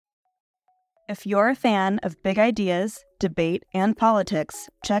If you're a fan of big ideas, debate, and politics,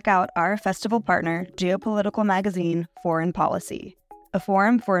 check out our festival partner, geopolitical magazine, Foreign Policy. A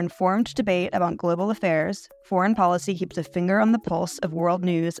forum for informed debate about global affairs, Foreign Policy keeps a finger on the pulse of world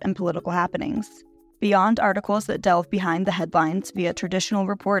news and political happenings. Beyond articles that delve behind the headlines via traditional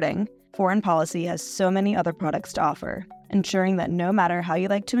reporting, Foreign Policy has so many other products to offer, ensuring that no matter how you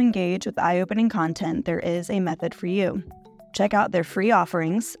like to engage with eye-opening content, there is a method for you. Check out their free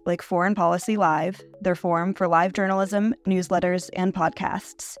offerings like Foreign Policy Live, their forum for live journalism, newsletters, and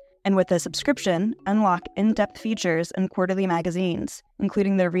podcasts. And with a subscription, unlock in-depth features and quarterly magazines,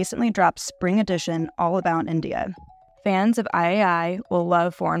 including their recently dropped spring edition all about India. Fans of IAI will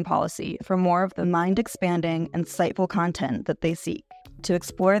love Foreign Policy for more of the mind-expanding, insightful content that they seek. To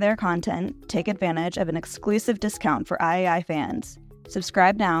explore their content, take advantage of an exclusive discount for IAI fans.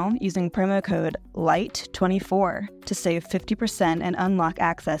 Subscribe now using promo code LIGHT24 to save 50% and unlock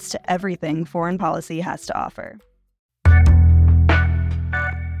access to everything Foreign Policy has to offer.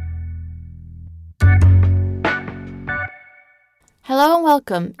 Hello and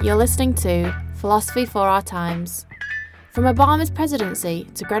welcome. You're listening to Philosophy for Our Times. From Obama's presidency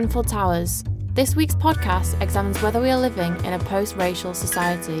to Grenfell Towers, this week's podcast examines whether we are living in a post-racial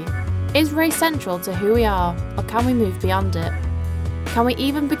society. Is race central to who we are, or can we move beyond it? Can we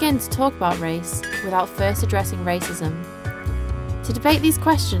even begin to talk about race without first addressing racism? To debate these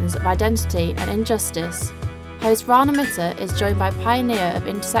questions of identity and injustice, host Rana Mitter is joined by pioneer of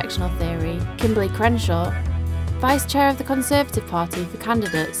intersectional theory, Kimberly Crenshaw, Vice Chair of the Conservative Party for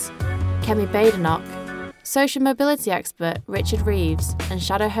Candidates, Kemi Badenoch, social mobility expert Richard Reeves, and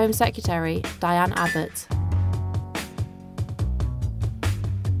Shadow Home Secretary Diane Abbott.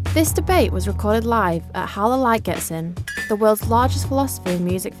 This debate was recorded live at How the Light Gets In, the world's largest philosophy and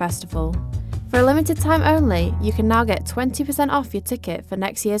music festival. For a limited time only, you can now get 20% off your ticket for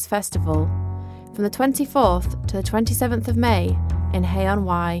next year's festival, from the 24th to the 27th of May in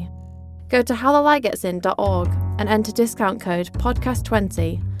Hay-on-Wye. Go to howthelightgetsin.org and enter discount code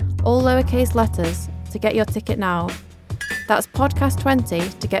PODCAST20, all lowercase letters, to get your ticket now. That's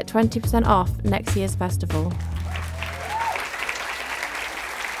PODCAST20 to get 20% off next year's festival.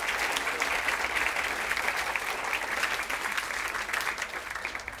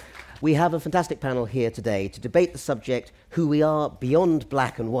 We have a fantastic panel here today to debate the subject, who we are beyond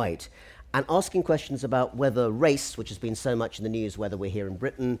black and white, and asking questions about whether race, which has been so much in the news, whether we're here in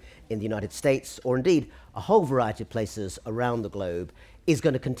Britain, in the United States, or indeed a whole variety of places around the globe, is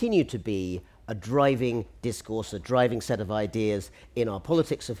going to continue to be a driving discourse, a driving set of ideas in our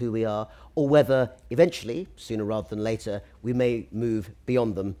politics of who we are, or whether eventually, sooner rather than later, we may move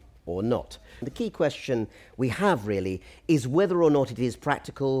beyond them or not. The key question we have really is whether or not it is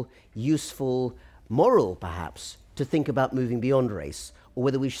practical, useful, moral perhaps, to think about moving beyond race, or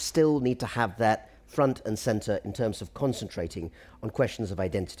whether we still need to have that front and centre in terms of concentrating on questions of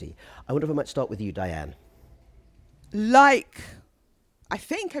identity. I wonder if I might start with you, Diane. Like, I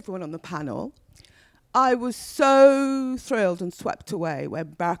think everyone on the panel, I was so thrilled and swept away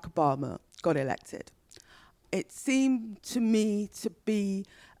when Barack Obama got elected. It seemed to me to be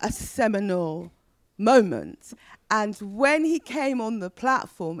a seminal moment. And when he came on the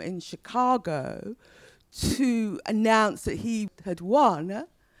platform in Chicago to announce that he had won,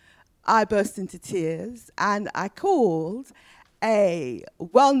 I burst into tears and I called a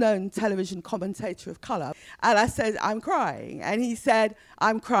well-known television commentator of colour and I said, I'm crying. And he said,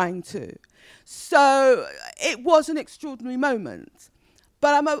 I'm crying too. So it was an extraordinary moment.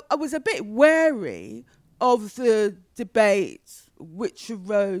 But I was a bit wary of the debate which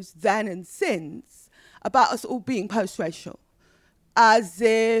arose then and since about us all being post-racial, as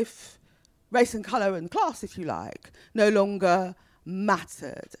if race and colour and class, if you like, no longer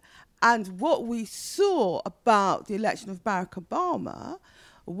mattered. And what we saw about the election of Barack Obama,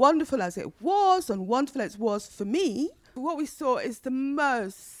 wonderful as it was, and wonderful as it was for me, what we saw is the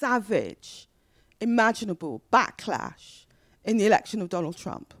most savage imaginable backlash in the election of Donald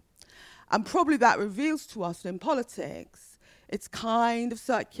Trump. And probably that reveals to us that in politics, it's kind of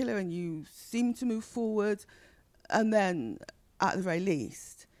circular and you seem to move forward and then, at the very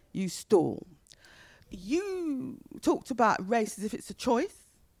least, you stall. You talked about race as if it's a choice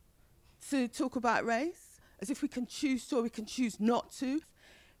to talk about race, as if we can choose to or we can choose not to.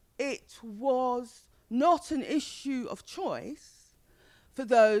 It was not an issue of choice for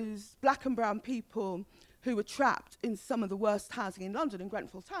those black and brown people who were trapped in some of the worst housing in London, in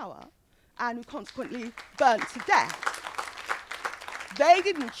Grenfell Tower, and who consequently burnt to death. They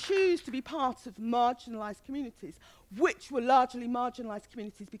didn't choose to be part of marginalised communities, which were largely marginalised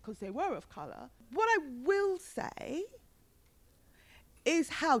communities because they were of colour. What I will say is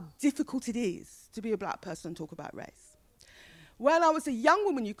how difficult it is to be a black person and talk about race. When I was a young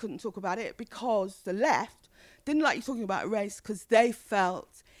woman, you couldn't talk about it because the left didn't like you talking about race because they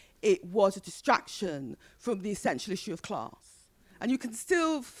felt it was a distraction from the essential issue of class. And you can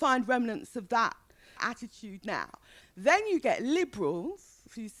still find remnants of that attitude now. Then you get liberals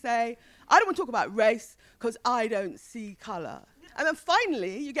who say, I don't want to talk about race because I don't see colour. And then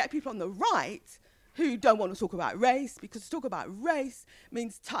finally, you get people on the right who don't want to talk about race because to talk about race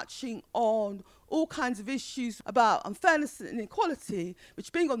means touching on all kinds of issues about unfairness and inequality,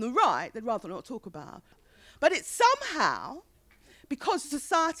 which being on the right, they'd rather not talk about. But it's somehow, because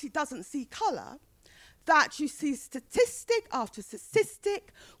society doesn't see colour, that you see statistic after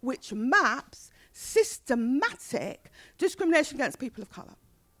statistic which maps systematic discrimination against people of colour.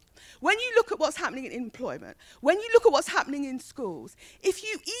 When you look at what's happening in employment, when you look at what's happening in schools, if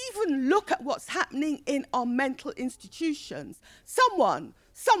you even look at what's happening in our mental institutions, someone,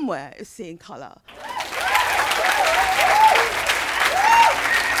 somewhere is seeing colour.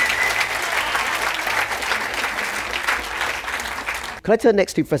 Can I turn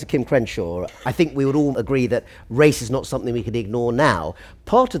next to Professor Kim Crenshaw? I think we would all agree that race is not something we can ignore now.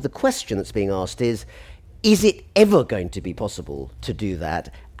 Part of the question that's being asked is it ever going to be possible to do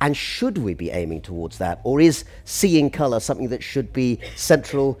that? And should we be aiming towards that? Or is seeing colour something that should be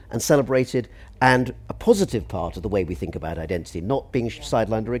central and celebrated and a positive part of the way we think about identity, not being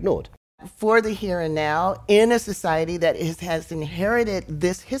sidelined or ignored? For the here and now, in a society that has inherited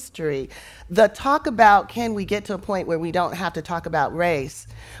this history, the talk about can we get to a point where we don't have to talk about race,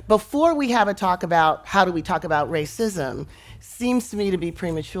 before we have a talk about how do we talk about racism, seems to me to be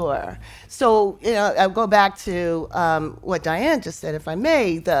premature. So, I'll go back to what Diane just said, if I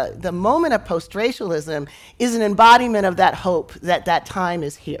may. The moment of post-racialism is an embodiment of that hope that that time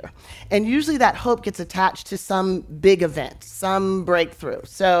is here. And usually that hope gets attached to some big event, some breakthrough.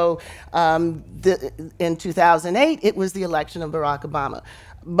 So in 2008, it was the election of Barack Obama.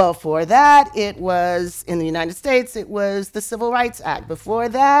 Before that, it was, in the United States, it was the Civil Rights Act. Before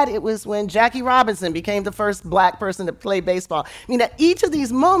that, it was when Jackie Robinson became the first black person to play baseball. I mean, at each of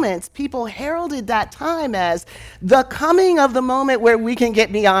these moments, people heralded that time as the coming of the moment where we can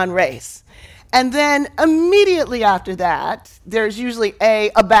get beyond race. And then immediately after that, there's usually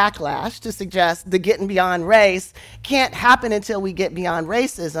a backlash to suggest the getting beyond race can't happen until we get beyond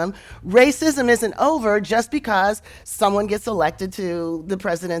racism. Racism isn't over just because someone gets elected to the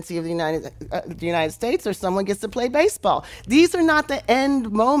presidency of the United States or someone gets to play baseball. These are not the end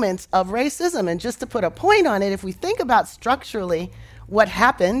moments of racism. And just to put a point on it, if we think about structurally what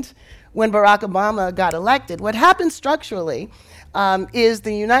happened when Barack Obama got elected, what happened structurally is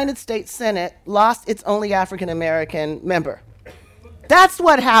the United States Senate lost its only African-American member. That's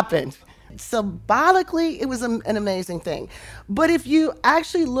what happened. Symbolically, it was an amazing thing. But if you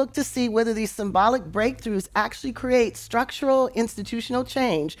actually look to see whether these symbolic breakthroughs actually create structural institutional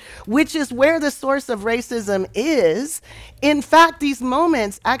change, which is where the source of racism is, in fact, these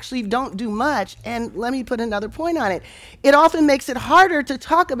moments actually don't do much. And let me put another point on it. It often makes it harder to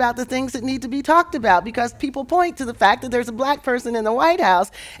talk about the things that need to be talked about because people point to the fact that there's a black person in the White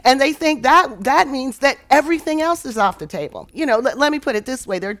House and they think that means that everything else is off the table. Let me put it this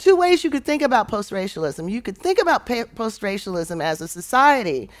way. There are two ways you could think about post-racialism. You could think about post-racialism as a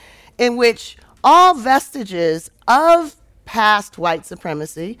society in which all vestiges of past white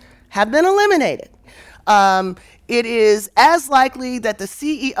supremacy have been eliminated. It is as likely that the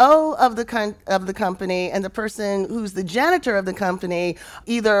CEO of the company and the person who's the janitor of the company,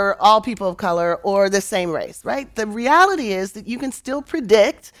 either all people of color or the same race, right? The reality is that you can still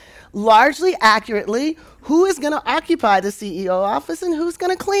predict largely accurately who is going to occupy the CEO office and who's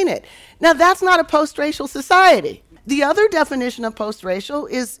going to clean it. Now, that's not a post-racial society. The other definition of post-racial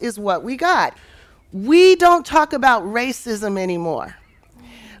is what we got. We don't talk about racism anymore,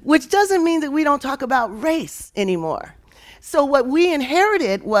 which doesn't mean that we don't talk about race anymore. So what we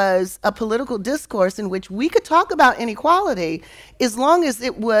inherited was a political discourse in which we could talk about inequality as long as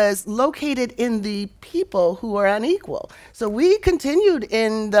it was located in the people who are unequal. So we continued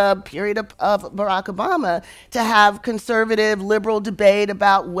in the period of Barack Obama to have conservative, liberal debate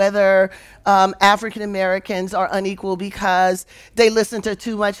about whether African Americans are unequal because they listen to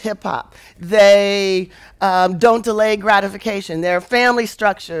too much hip hop. They don't delay gratification. Their family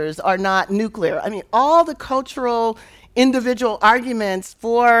structures are not nuclear. I mean, all the cultural individual arguments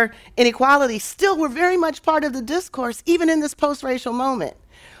for inequality still were very much part of the discourse, even in this post-racial moment.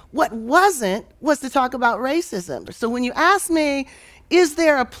 What wasn't was to talk about racism. So when you ask me, is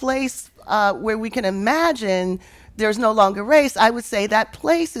there a place where we can imagine there's no longer race, I would say that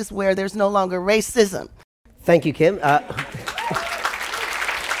place is where there's no longer racism. Thank you, Kim.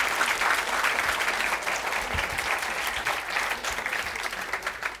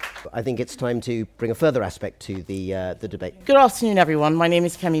 I think it's time to bring a further aspect to the debate. Good afternoon, everyone. My name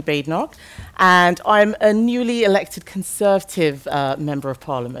is Kemi Badenoch, and I'm a newly elected Conservative Member of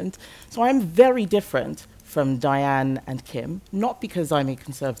Parliament. So I'm very different from Diane and Kim, not because I'm a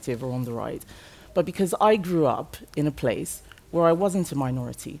Conservative or on the right, but because I grew up in a place where I wasn't a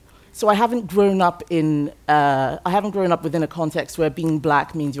minority. So I haven't grown up within a context where being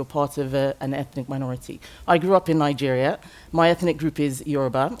black means you're part of an ethnic minority. I grew up in Nigeria. My ethnic group is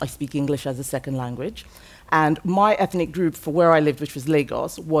Yoruba. I speak English as a second language. And my ethnic group for where I lived, which was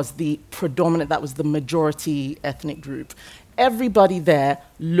Lagos, was the majority ethnic group. Everybody there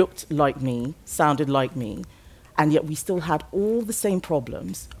looked like me, sounded like me, and yet we still had all the same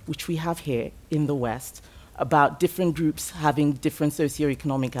problems, which we have here in the West, about different groups having different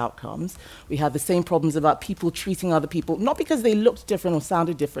socioeconomic outcomes. We had the same problems about people treating other people, not because they looked different or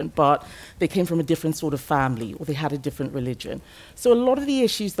sounded different, but they came from a different sort of family or they had a different religion. So a lot of the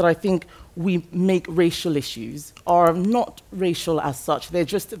issues that I think we make racial issues are not racial as such. They're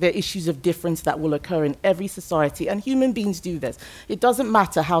issues of difference that will occur in every society, and human beings do this. It doesn't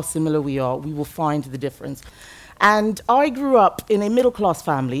matter how similar we are, we will find the difference. And I grew up in a middle-class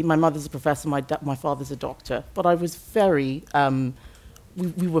family. My mother's a professor, my father's a doctor. But I was very,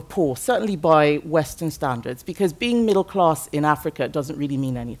 we were poor, certainly by Western standards, because being middle-class in Africa doesn't really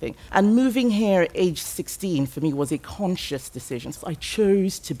mean anything. And moving here at age 16 for me was a conscious decision. So I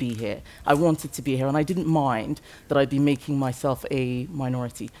chose to be here. I wanted to be here, and I didn't mind that I'd be making myself a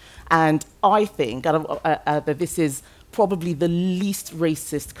minority. And I think that this is probably the least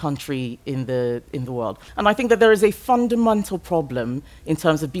racist country in the world. And I think that there is a fundamental problem in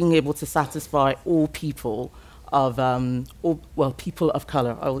terms of being able to satisfy all people of, people of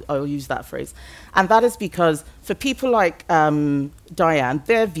color, I'll use that phrase. And that is because for people like Diane,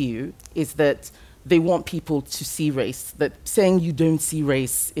 their view is that they want people to see race, that saying you don't see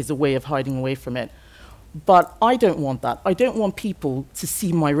race is a way of hiding away from it. But I don't want that. I don't want people to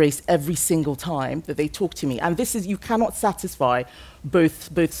see my race every single time that they talk to me. And you cannot satisfy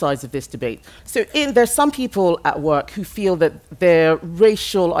both sides of this debate. So there's some people at work who feel that their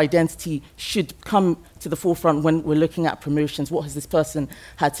racial identity should come to the forefront when we're looking at promotions. What has this person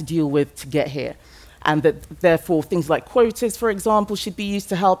had to deal with to get here? And that therefore things like quotas, for example, should be used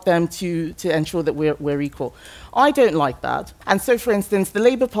to help them to ensure that we're equal. I don't like that. And so, for instance, the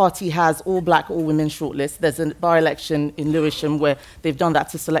Labour Party has all black, all women shortlist. There's a by-election in Lewisham where they've done that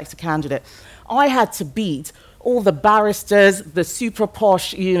to select a candidate. I had to beat all the barristers, the super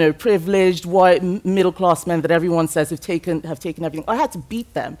posh, privileged white middle-class men that everyone says have taken everything. I had to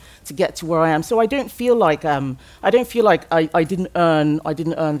beat them to get to where I am. So I don't feel like I didn't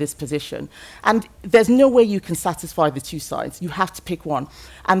earn this position. And there's no way you can satisfy the two sides. You have to pick one.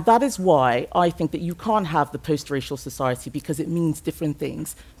 And that is why I think that you can't have the post-racial society, because it means different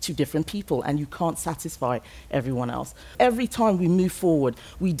things to different people, and you can't satisfy everyone else. Every time we move forward,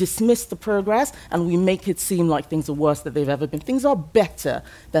 we dismiss the progress and we make it seem like things are worse than they've ever been. Things are better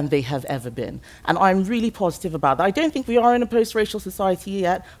than they have ever been. And I'm really positive about that. I don't think we are in a post-racial society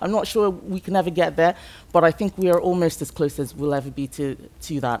yet. I'm not sure we can ever get there, but I think we are almost as close as we'll ever be to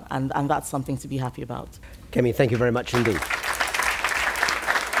that, and that's something to be happy about. Kemi, thank you very much indeed.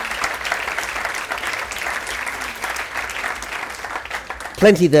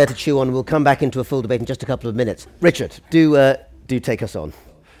 Plenty there to chew on. We'll come back into a full debate in just a couple of minutes. Richard, do take us on.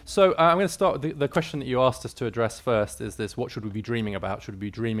 So I'm going to start with the question that you asked us to address first is this: what should we be dreaming about? Should we be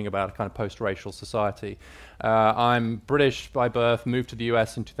dreaming about a kind of post-racial society? I'm British by birth, moved to the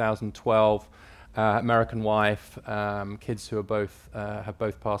US in 2012, American wife, kids who are have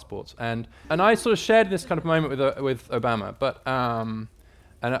both passports. And I sort of shared this kind of moment with Obama, but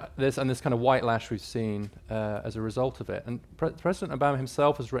this kind of white lash we've seen as a result of it. And President Obama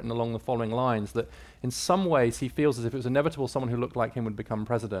himself has written along the following lines that in some ways he feels as if it was inevitable someone who looked like him would become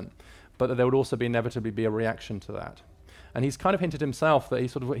president, but that there would also inevitably be a reaction to that. And he's kind of hinted himself that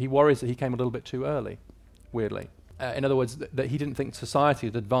he worries that he came a little bit too early, weirdly. In other words, that he didn't think society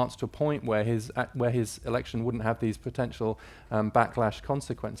had advanced to a point where his election wouldn't have these potential backlash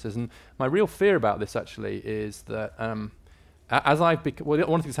consequences. And my real fear about this actually is that one of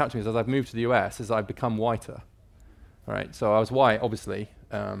the things that's happened to me is as I've moved to the US is I've become whiter. All right, so I was white, obviously,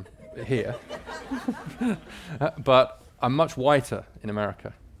 here, but I'm much whiter in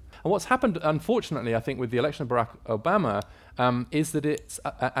America. And what's happened, unfortunately, I think, with the election of Barack Obama is that it's,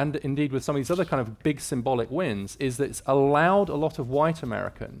 and indeed with some of these other kind of big symbolic wins, is that it's allowed a lot of white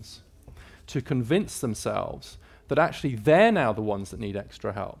Americans to convince themselves that actually they're now the ones that need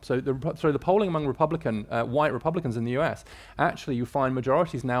extra help. So the polling among white Republicans in the US, actually you find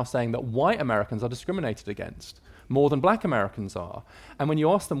majorities now saying that white Americans are discriminated against more than black Americans are. And when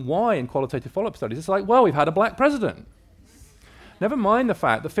you ask them why in qualitative follow-up studies, it's like, well, we've had a black president. Never mind the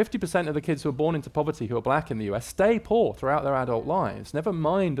fact that 50% of the kids who are born into poverty who are black in the US stay poor throughout their adult lives. Never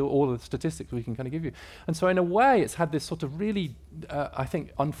mind all the statistics we can kind of give you. And so in a way, it's had this sort of really, I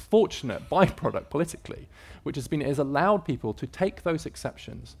think, unfortunate byproduct politically, which has allowed people to take those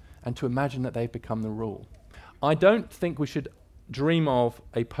exceptions and to imagine that they've become the rule. I don't think we should dream of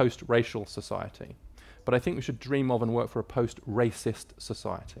a post-racial society, but I think we should dream of and work for a post-racist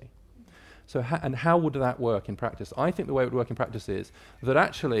society. So how would that work in practice? I think the way it would work in practice is that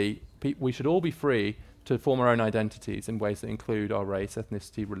actually we should all be free to form our own identities in ways that include our race,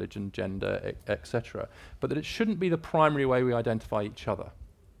 ethnicity, religion, gender, etc. But that it shouldn't be the primary way we identify each other.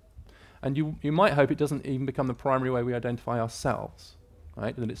 And you might hope it doesn't even become the primary way we identify ourselves,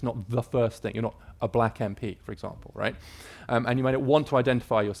 right? That it's not the first thing. You're not a black MP, for example, right? And you might not want to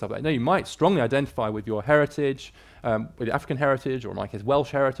identify yourself. No, you might strongly identify with your heritage, with African heritage, or in my case,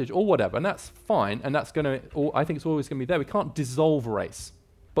 Welsh heritage, or whatever, and that's fine, and that's I think it's always going to be there. We can't dissolve race.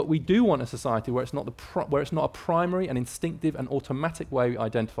 But we do want a society where it's not a primary and instinctive and automatic way we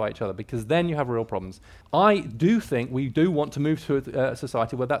identify each other, because then you have real problems. I do think we do want to move to a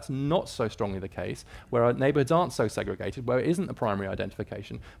society where that's not so strongly the case, where our neighborhoods aren't so segregated, where it isn't a primary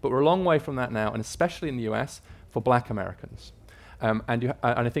identification. But we're a long way from that now, and especially in the US, for black Americans. And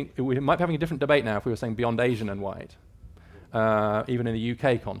I think we might be having a different debate now if we were saying beyond Asian and white. Even in the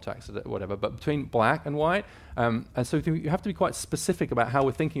UK context, whatever, but between black and white. And so you have to be quite specific about how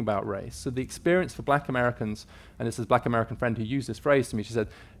we're thinking about race. So the experience for black Americans, and this is a black American friend who used this phrase to me, she said,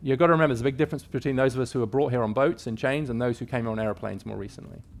 you've got to remember there's a big difference between those of us who were brought here on boats in chains and those who came on airplanes more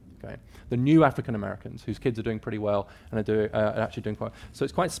recently. Okay. The new African Americans whose kids are doing pretty well and are actually doing quite well. So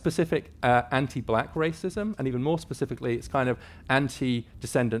it's quite specific anti-black racism, and even more specifically, it's kind of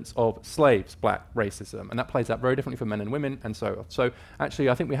anti-descendants of slaves black racism, and that plays out very differently for men and women, and so on. So actually,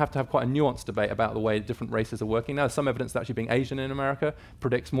 I think we have to have quite a nuanced debate about the way different races are working. Now, there's some evidence that actually being Asian in America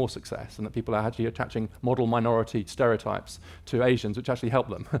predicts more success, and that people are actually attaching model minority stereotypes to Asians, which actually help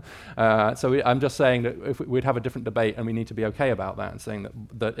them. I'm just saying that if we'd have a different debate, and we need to be okay about that, and saying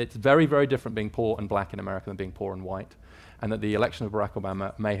that it's very, very different being poor and black in America than being poor and white, and that the election of Barack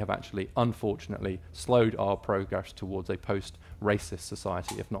Obama may have actually, unfortunately, slowed our progress towards a post-racist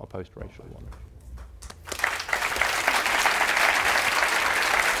society, if not a post-racial one.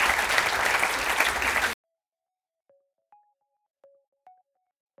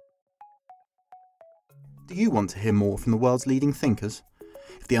 Do you want to hear more from the world's leading thinkers?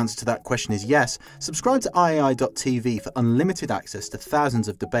 If the answer to that question is yes, subscribe to IAI.tv for unlimited access to thousands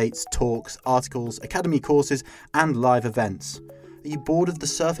of debates, talks, articles, academy courses, and live events. Are you bored of the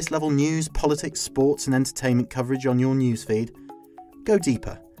surface-level news, politics, sports, and entertainment coverage on your newsfeed? Go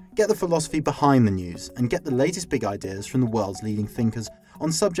deeper. Get the philosophy behind the news and get the latest big ideas from the world's leading thinkers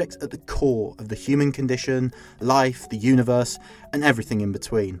on subjects at the core of the human condition, life, the universe, and everything in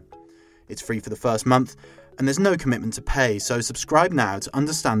between. It's free for the first month, and there's no commitment to pay, so subscribe now to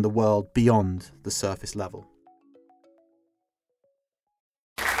understand the world beyond the surface level.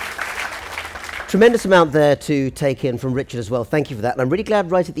 Tremendous amount there to take in from Richard as well. Thank you for that. And I'm really glad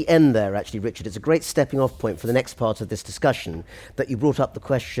right at the end there, actually, Richard, it's a great stepping off point for the next part of this discussion that you brought up the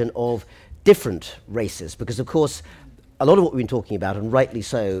question of different races, because, of course, a lot of what we've been talking about, and rightly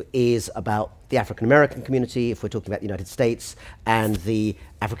so, is about the African American community, if we're talking about the United States, and the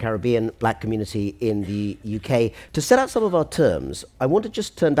Afro-Caribbean black community in the UK. To set out some of our terms, I want to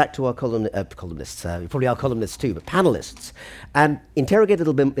just turn back to our columnists, probably our columnists too, but panelists, and interrogate a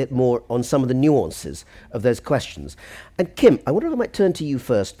little bit more on some of the nuances of those questions. And Kim, I wonder if I might turn to you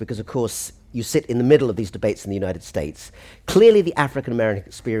first, because of course you sit in the middle of these debates in the United States. Clearly the African American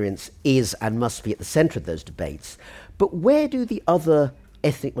experience is and must be at the center of those debates. But where do the other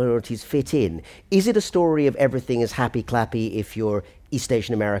ethnic minorities fit in? Is it a story of everything is happy-clappy if you're East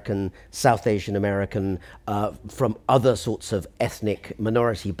Asian American, South Asian American, from other sorts of ethnic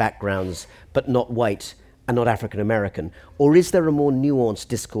minority backgrounds, but not white and not African American? Or is there a more nuanced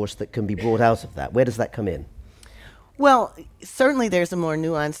discourse that can be brought out of that? Where does that come in? Well, certainly there's a more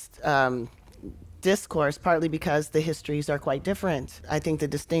nuanced discourse, partly because the histories are quite different. I think the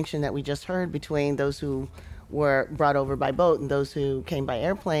distinction that we just heard between those who were brought over by boat and those who came by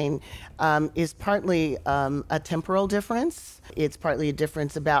airplane is partly a temporal difference. It's partly a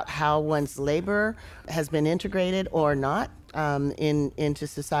difference about how one's labor has been integrated or not. into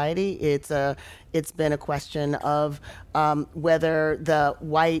society. It's been a question of whether the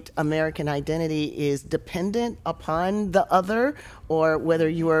white American identity is dependent upon the other, or whether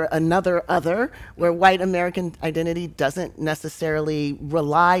you are another other, where white American identity doesn't necessarily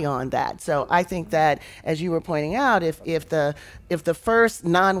rely on that. So I think that, as you were pointing out, if the first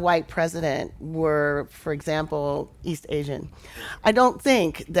non-white president were, for example, East Asian, I don't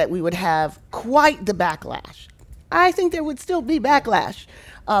think that we would have quite the backlash. I think there would still be backlash.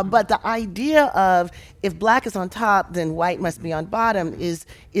 But the idea of if black is on top, then white must be on bottom is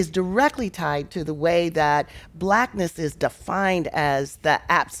directly tied to the way that blackness is defined as the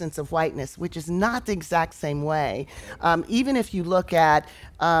absence of whiteness, which is not the exact same way. Even if you look at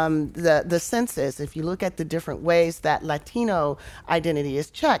the census, if you look at the different ways that Latino identity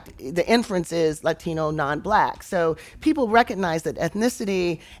is checked, the inference is Latino non-black. So people recognize that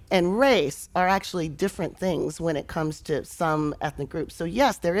ethnicity and race are actually different things when it comes to some ethnic groups. So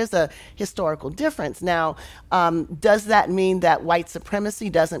yes, there is a historical difference. Now, does that mean that white supremacy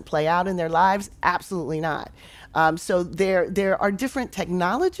doesn't play out in their lives? Absolutely not. So there are different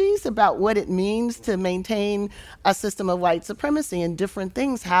technologies about what it means to maintain a system of white supremacy, and different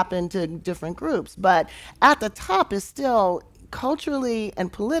things happen to different groups. But at the top is still culturally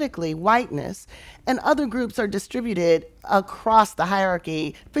and politically whiteness, and other groups are distributed across the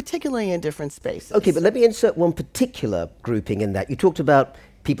hierarchy, particularly in different spaces. Okay, but let me insert one particular grouping in that. You talked about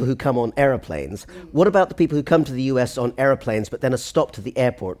people who come on aeroplanes. What about the people who come to the US on aeroplanes but then are stopped at the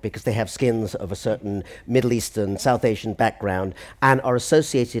airport because they have skins of a certain Middle Eastern, South Asian background and are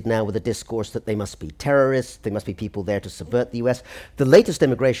associated now with a discourse that they must be terrorists, they must be people there to subvert the US? The latest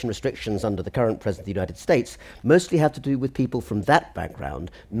immigration restrictions under the current President of the United States mostly have to do with people from that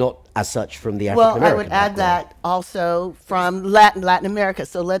background, not as such from the African American Well, I would add that also from Latin America.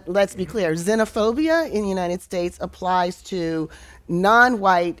 So let's be clear. Xenophobia in the United States applies to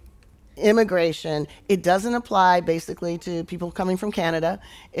non-white immigration. It doesn't apply basically to people coming from Canada.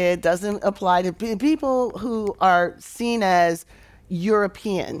 It doesn't apply to people who are seen as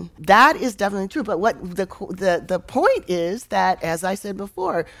European. That is definitely true. But what the point is that, as I said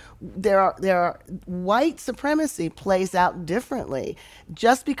before, there are white supremacy plays out differently.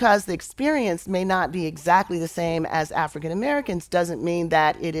 Just because the experience may not be exactly the same as African Americans doesn't mean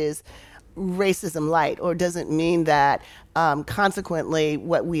that it is racism light, or doesn't mean that consequently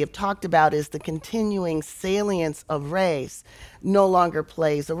what we have talked about is the continuing salience of race no longer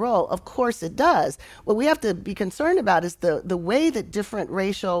plays a role. Of course it does. What we have to be concerned about is the way that different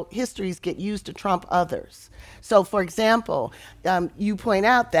racial histories get used to trump others. So, for example, you point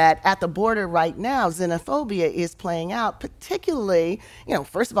out that at the border right now, xenophobia is playing out, particularly,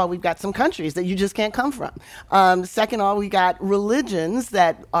 first of all, we've got some countries that you just can't come from. Second of all, we got religions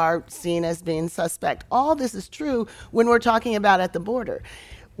that are seen as being suspect. All this is true when we're talking about at the border.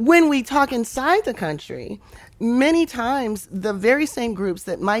 When we talk inside the country, many times the very same groups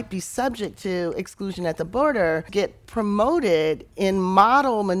that might be subject to exclusion at the border get promoted in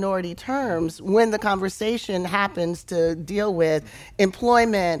model minority terms when the conversation happens to deal with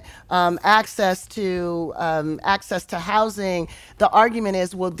employment, access to housing. The argument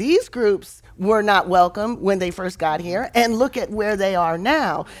is, well, these groups were not welcome when they first got here, and look at where they are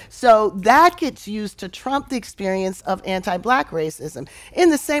now. So that gets used to trump the experience of anti-black racism.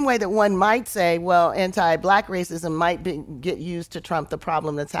 In the same way that one might say, well, anti-black racism might get used to trump the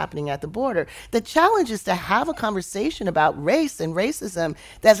problem that's happening at the border. The challenge is to have a conversation about race and racism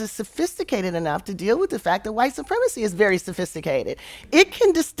that is sophisticated enough to deal with the fact that white supremacy is very sophisticated. It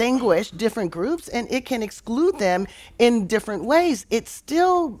can distinguish different groups and it can exclude them in different ways. It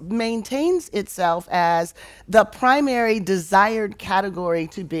still maintains itself as the primary desired category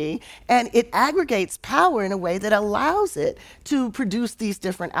to be, and it aggregates power in a way that allows it to produce these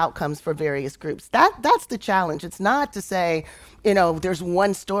different outcomes for various groups. That's the challenge. It's not to say, there's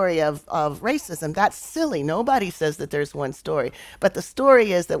one story of racism. That's silly. Nobody says that there's one story. But the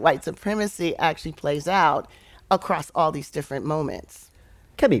story is that white supremacy actually plays out across all these different moments.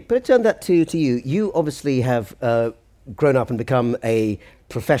 Kemi, but I turn that to you. You obviously have grown up and become a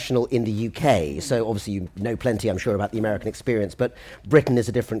professional in the UK, so obviously you know plenty, I'm sure, about the American experience, but Britain is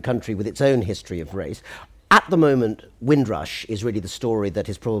a different country with its own history of race. At the moment, Windrush is really the story that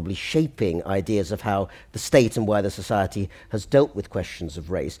is probably shaping ideas of how the state and wider society has dealt with questions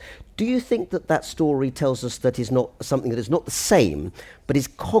of race. Do you think that that story tells us that is not something that is not the same, but is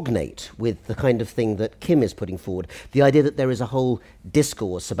cognate with the kind of thing that Kim is putting forward? The idea that there is a whole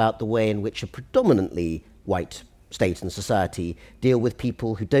discourse about the way in which a predominantly white state and society deal with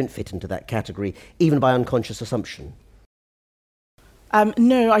people who don't fit into that category, even by unconscious assumption?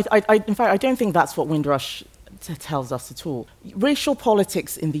 No, in fact, I don't think that's what Windrush tells us at all. Racial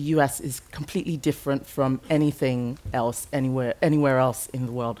politics in the US is completely different from anything else, anywhere else in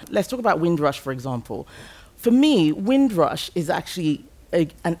the world. Let's talk about Windrush, for example. For me, Windrush is actually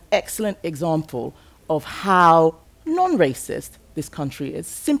an excellent example of how non-racist this country is,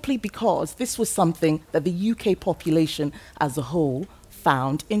 simply because this was something that the UK population as a whole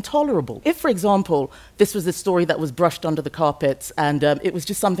found intolerable. If, for example, this was a story that was brushed under the carpet and it was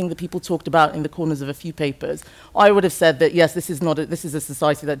just something that people talked about in the corners of a few papers, I would have said that, yes, this is a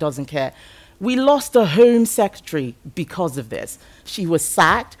society that doesn't care. We lost a Home Secretary because of this. She was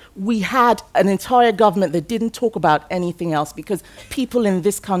sacked. We had an entire government that didn't talk about anything else because people in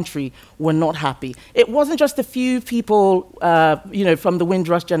this country were not happy. It wasn't just a few people, from the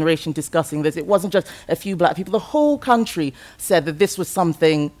Windrush generation discussing this. It wasn't just a few black people. The whole country said that this was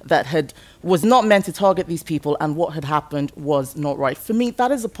something that was not meant to target these people, and what had happened was not right. For me,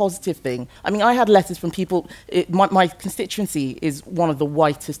 that is a positive thing. I mean, I had letters from people. My constituency is one of the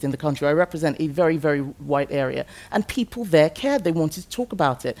whitest in the country. I represent a very, very white area, and people there cared. They wanted to talk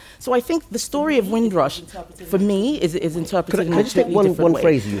about it. So I think the story of Windrush, for me, is interpreted in a completely different way. One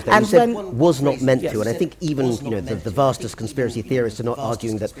phrase you used there? You said was not meant to, and I think even the vastest conspiracy theorists are not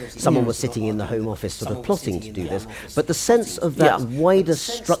arguing that someone was sitting in the Home Office sort of plotting to do this, but the sense of that wider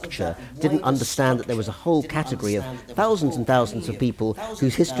structure didn't understand that there was a whole category of thousands and thousands of people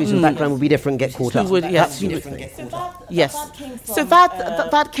whose histories and background would be different, get caught up. Yes. So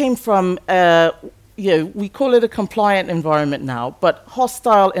that came from. We call it a compliant environment now, but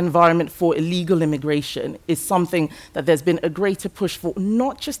hostile environment for illegal immigration is something that there's been a greater push for,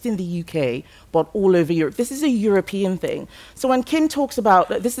 not just in the UK, but all over Europe. This is a European thing. So when Kim talks about,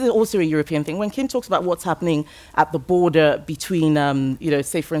 this is also a European thing, when Kim talks about what's happening at the border between,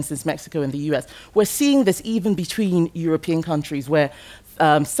 say, for instance, Mexico and the US, we're seeing this even between European countries where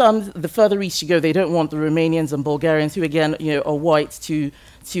the further east you go, they don't want the Romanians and Bulgarians, who again, are white, to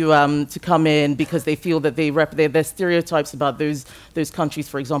come in because they feel that there's stereotypes about those countries,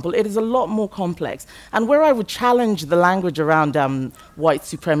 for example. It is a lot more complex. And where I would challenge the language around white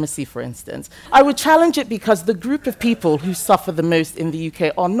supremacy, for instance, I would challenge it because the group of people who suffer the most in the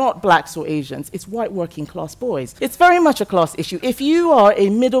UK are not blacks or Asians. It's white working class boys. It's very much a class issue. If you are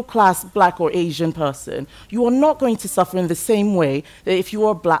a middle class black or Asian person, you are not going to suffer in the same way that if you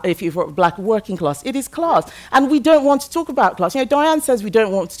are black working class. It is class. And we don't want to talk about class. Diane says we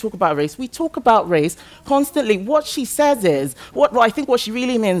don't want to talk about race. We talk about race constantly. What she says is, I think what she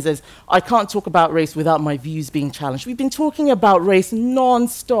really means is, I can't talk about race without my views being challenged. We've been talking about race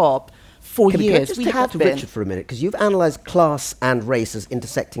non-stop for years. Can I just take that to Richard for a minute? Because you've analysed class and race as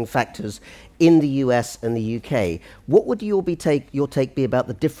intersecting factors in the US and the UK. What would your take be about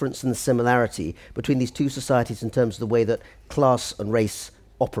the difference and the similarity between these two societies in terms of the way that class and race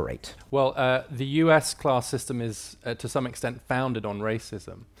operate? Well, the US class system is, to some extent, founded on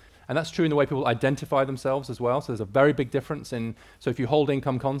racism. And that's true in the way people identify themselves as well. So there's a very big difference so if you hold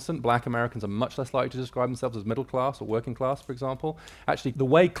income constant, black Americans are much less likely to describe themselves as middle class or working class, for example. Actually, the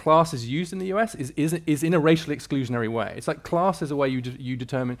way class is used in the US is in a racially exclusionary way. It's like class is a way you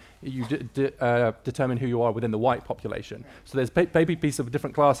determine who you are within the white population. So there's baby piece of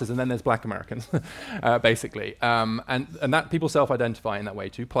different classes, and then there's black Americans, basically. And that people self-identify in that way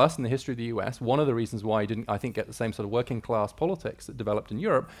too. Plus, in the history of the US, one of the reasons why you didn't, I think, get the same sort of working class politics that developed in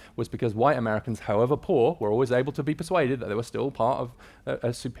Europe was because white Americans, however poor, were always able to be persuaded that they were still part of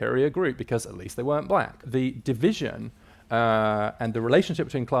a superior group because at least they weren't black. The division and the relationship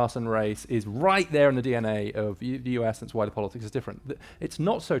between class and race is right there in the DNA of the US, and that's why the politics is different. It's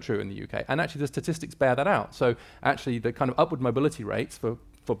not so true in the UK, and actually the statistics bear that out. So actually the kind of upward mobility rates for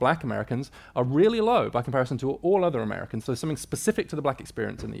black Americans are really low by comparison to all other Americans. So something specific to the black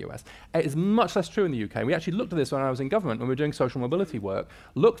experience in the US. It is much less true in the UK. We actually looked at this when I was in government, when we were doing social mobility work,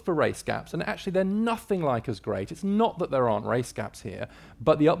 looked for race gaps, and actually they're nothing like as great. It's not that there aren't race gaps here,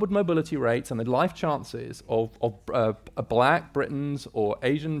 but the upward mobility rates and the life chances of black Britons or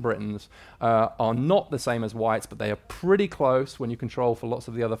Asian Britons are not the same as whites, but they are pretty close when you control for lots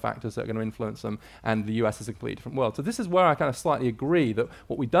of the other factors that are going to influence them, and the US is a completely different world. So this is where I kind of slightly agree that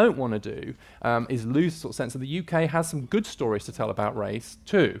what we don't want to do is lose the sort of sense that the UK has some good stories to tell about race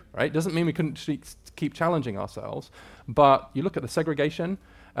too, right? Doesn't mean we couldn't keep challenging ourselves, but you look at the segregation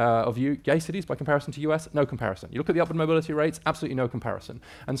of gay cities by comparison to US, no comparison. You look at the upward mobility rates, absolutely no comparison.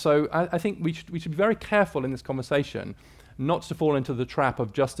 And so I think we should be very careful in this conversation not to fall into the trap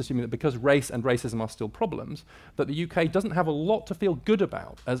of just assuming that because race and racism are still problems, that the UK doesn't have a lot to feel good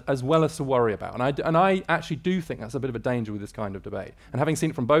about as well as to worry about. And I actually do think that's a bit of a danger with this kind of debate. And having seen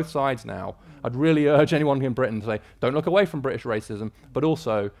it from both sides now, I'd really urge anyone in Britain to say, don't look away from British racism, but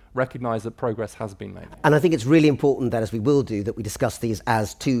also recognise that progress has been made. And I think it's really important that, as we will do, that we discuss these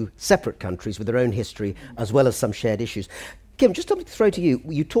as two separate countries with their own history as well as some shared issues. Kim, just to throw to you,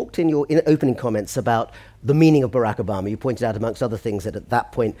 you talked in your opening comments about the meaning of Barack Obama. You pointed out, amongst other things, that at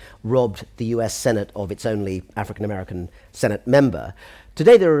that point robbed the US Senate of its only African-American Senate member.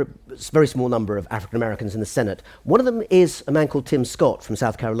 Today there are a very small number of African-Americans in the Senate. One of them is a man called Tim Scott from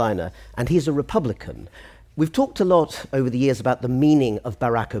South Carolina, and he's a Republican. We've talked a lot over the years about the meaning of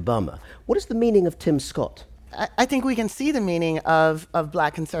Barack Obama. What is the meaning of Tim Scott? I think we can see the meaning of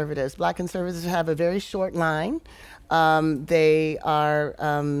black conservatives. Black conservatives have a very short line. They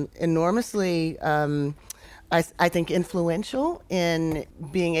are enormously, I think, influential in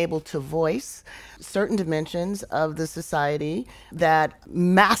being able to voice certain dimensions of the society that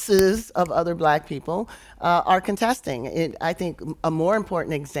masses of other black people are contesting. I think a more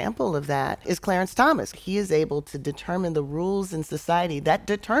important example of that is Clarence Thomas. He is able to determine the rules in society that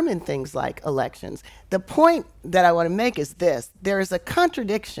determine things like elections. The point that I want to make is this: there is a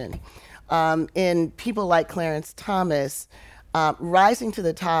contradiction in people like Clarence Thomas rising to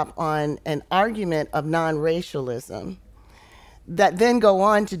the top on an argument of non-racialism that then go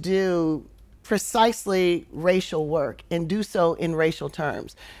on to do precisely racial work and do so in racial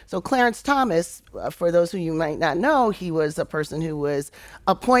terms. So Clarence Thomas, for those who you might not know, he was a person who was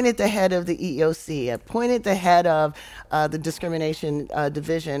appointed the head of the EEOC, appointed the head of the discrimination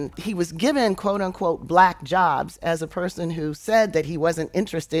division. He was given quote unquote black jobs as a person who said that he wasn't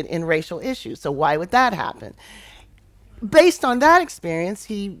interested in racial issues. So why would that happen? Based on that experience,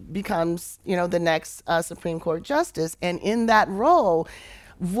 he becomes, the next Supreme Court justice, and in that role,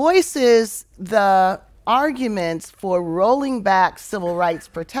 voices the arguments for rolling back civil rights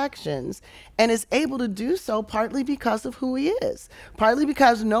protections, and is able to do so partly because of who he is, partly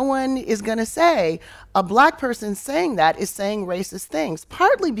because no one is going to say a black person saying that is saying racist things,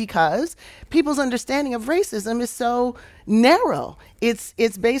 partly because people's understanding of racism is so narrow.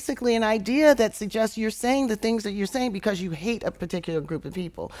 It's basically an idea that suggests you're saying the things that you're saying because you hate a particular group of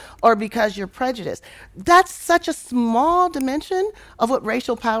people or because you're prejudiced. That's such a small dimension of what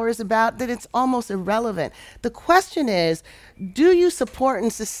racial power is about that it's almost irrelevant. The question is, do you support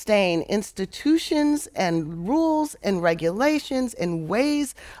and sustain institutions and rules and regulations and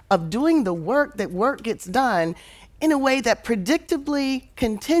ways of doing the work that work gets done in a way that predictably,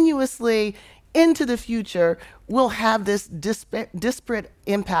 continuously, into the future will have this disparate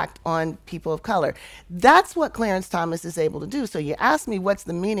impact on people of color? That's what Clarence Thomas is able to do. So you ask me, what's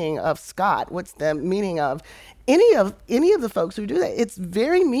the meaning of Scott? What's the meaning of any of the folks who do that? It's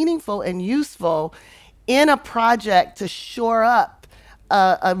very meaningful and useful in a project to shore up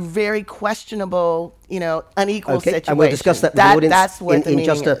a very questionable, unequal situation. And we'll discuss that with the audience that's what in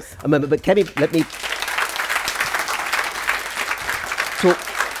just a moment. But Kemi, let me talk.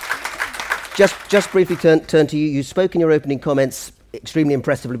 Just briefly turn to you. You spoke in your opening comments extremely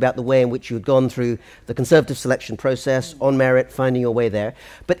impressively about the way in which you had gone through the Conservative selection process, on merit, finding your way there.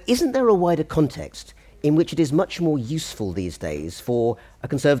 But isn't there a wider context in which it is much more useful these days for a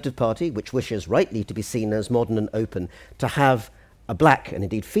Conservative Party, which wishes rightly to be seen as modern and open, to have a black and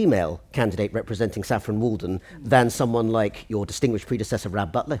indeed female candidate representing Saffron Walden than someone like your distinguished predecessor,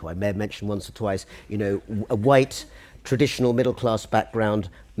 Rab Butler, who I may have mentioned once or twice, a white, traditional middle-class background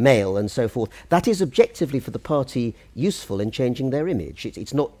male and so forth? That is objectively for the party useful in changing their image.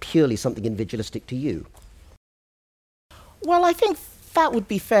 It's not purely something individualistic to you. Well, I think that would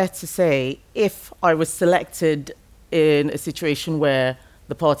be fair to say if I was selected in a situation where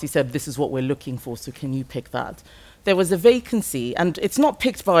the party said, this is what we're looking for, so can you pick that? There was a vacancy, and it's not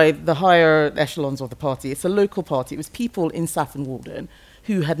picked by the higher echelons of the party, it's a local party. It was people in Saffron Walden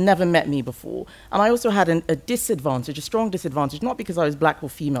who had never met me before. And I also had a disadvantage, a strong disadvantage, not because I was black or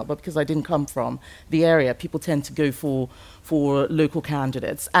female, but because I didn't come from the area. People tend to go for local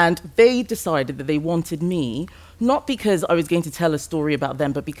candidates. And they decided that they wanted me, not because I was going to tell a story about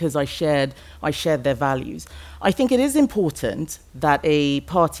them, but because I shared their values. I think it is important that a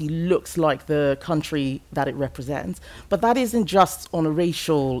party looks like the country that it represents, but that isn't just on a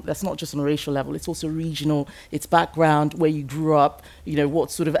racial, that's not just on a racial level, it's also regional, it's background, where you grew up, what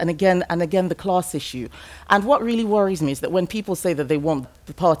sort of, and again, the class issue. And what really worries me is that when people say that they want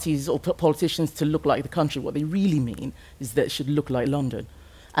the parties or politicians to look like the country, what they really mean is that it should look like London.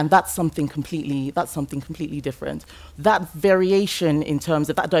 And that's something completely different. That variation in terms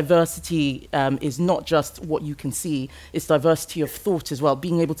of that diversity is not just what you can see, it's diversity of thought as well,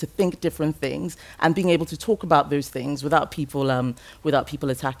 being able to think different things and being able to talk about those things without people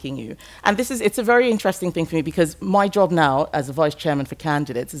attacking you. And it's a very interesting thing for me, because my job now as a vice chairman for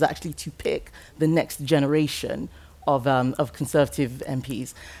candidates is actually to pick the next generation of Conservative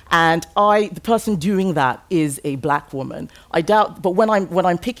MPs, and the person doing that is a black woman. I doubt, but when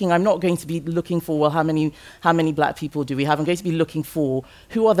I'm picking, I'm not going to be looking for, well, how many black people do we have? I'm going to be looking for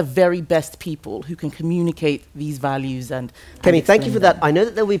who are the very best people who can communicate these values and. Kemi, thank you for that. I know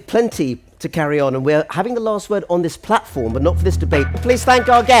that there will be plenty to carry on, and we're having the last word on this platform, but not for this debate. Please thank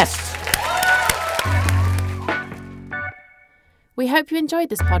our guests. We hope you enjoyed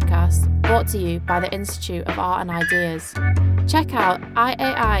this podcast, brought to you by the Institute of Art and Ideas. Check out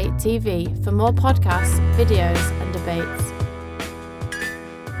IAI TV for more podcasts, videos and debates.